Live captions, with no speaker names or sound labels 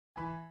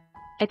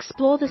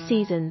Explore the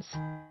seasons.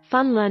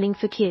 Fun learning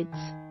for kids.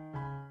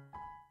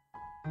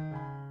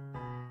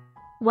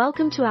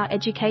 Welcome to our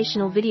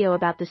educational video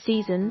about the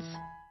seasons.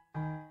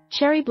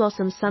 Cherry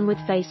blossom, sun with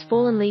face,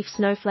 fallen leaf,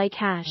 snowflake,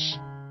 hash.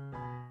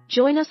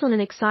 Join us on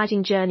an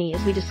exciting journey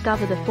as we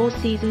discover the 4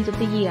 seasons of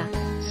the year: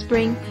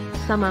 spring,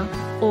 summer,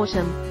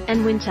 autumn,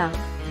 and winter.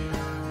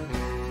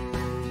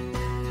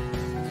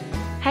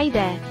 Hey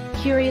there,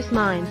 curious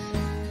minds.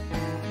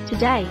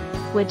 Today,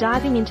 we're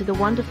diving into the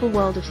wonderful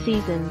world of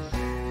seasons.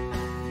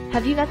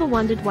 Have you ever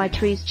wondered why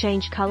trees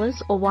change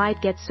colors or why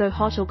it gets so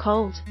hot or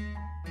cold?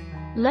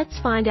 Let's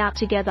find out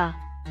together.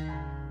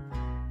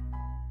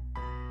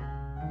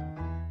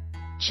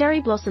 Cherry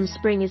blossom,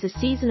 spring is a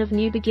season of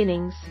new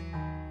beginnings.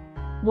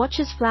 Watch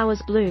as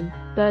flowers bloom,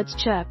 birds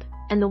chirp,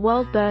 and the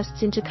world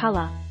bursts into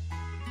color.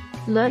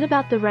 Learn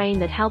about the rain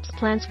that helps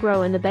plants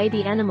grow and the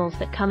baby animals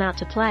that come out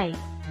to play.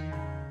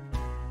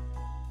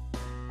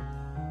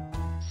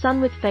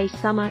 Sun with face,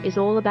 summer is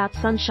all about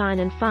sunshine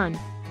and fun.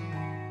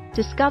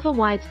 Discover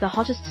why it's the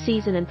hottest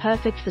season and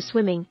perfect for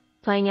swimming,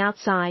 playing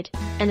outside,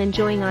 and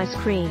enjoying ice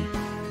cream.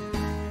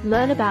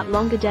 Learn about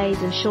longer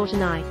days and shorter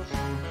nights.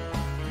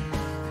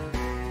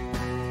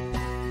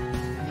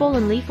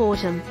 Fallen leaf,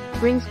 autumn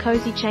brings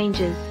cozy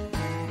changes.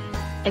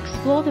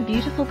 Explore the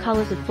beautiful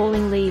colors of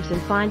falling leaves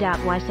and find out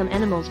why some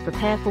animals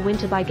prepare for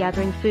winter by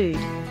gathering food.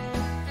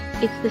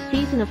 It's the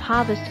season of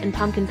harvest and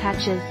pumpkin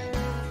patches.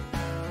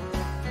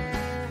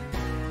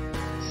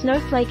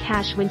 Snowflake,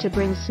 hash, winter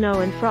brings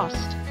snow and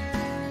frost.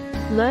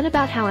 Learn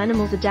about how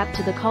animals adapt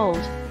to the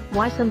cold,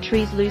 why some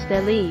trees lose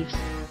their leaves,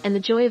 and the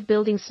joy of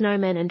building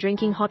snowmen and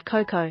drinking hot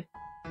cocoa.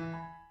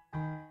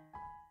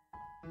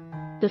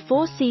 The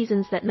 4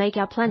 seasons that make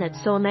our planet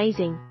so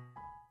amazing.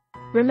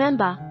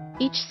 Remember,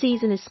 each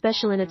season is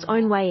special in its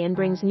own way and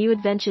brings new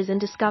adventures and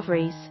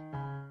discoveries.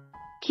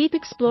 Keep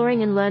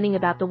exploring and learning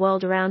about the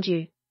world around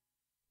you.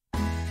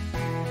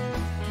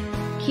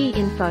 Key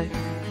info: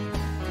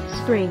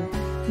 spring,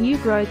 new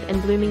growth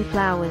and blooming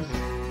flowers.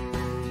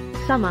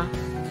 Summer,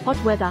 hot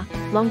weather,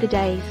 longer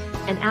days,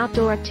 and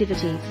outdoor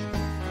activities.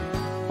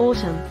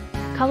 Autumn,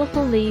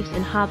 colorful leaves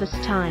and harvest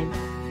time.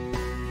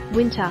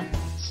 Winter,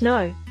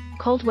 snow,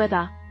 cold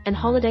weather, and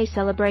holiday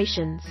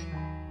celebrations.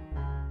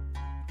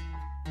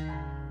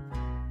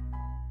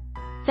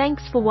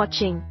 Thanks for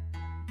watching.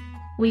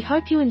 We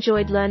hope you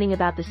enjoyed learning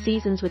about the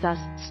seasons with us.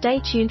 Stay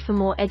tuned for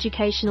more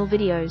educational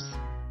videos.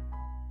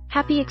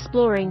 Happy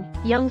exploring,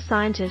 young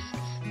scientists.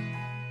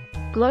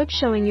 Globe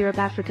showing Europe,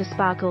 Africa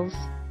sparkles.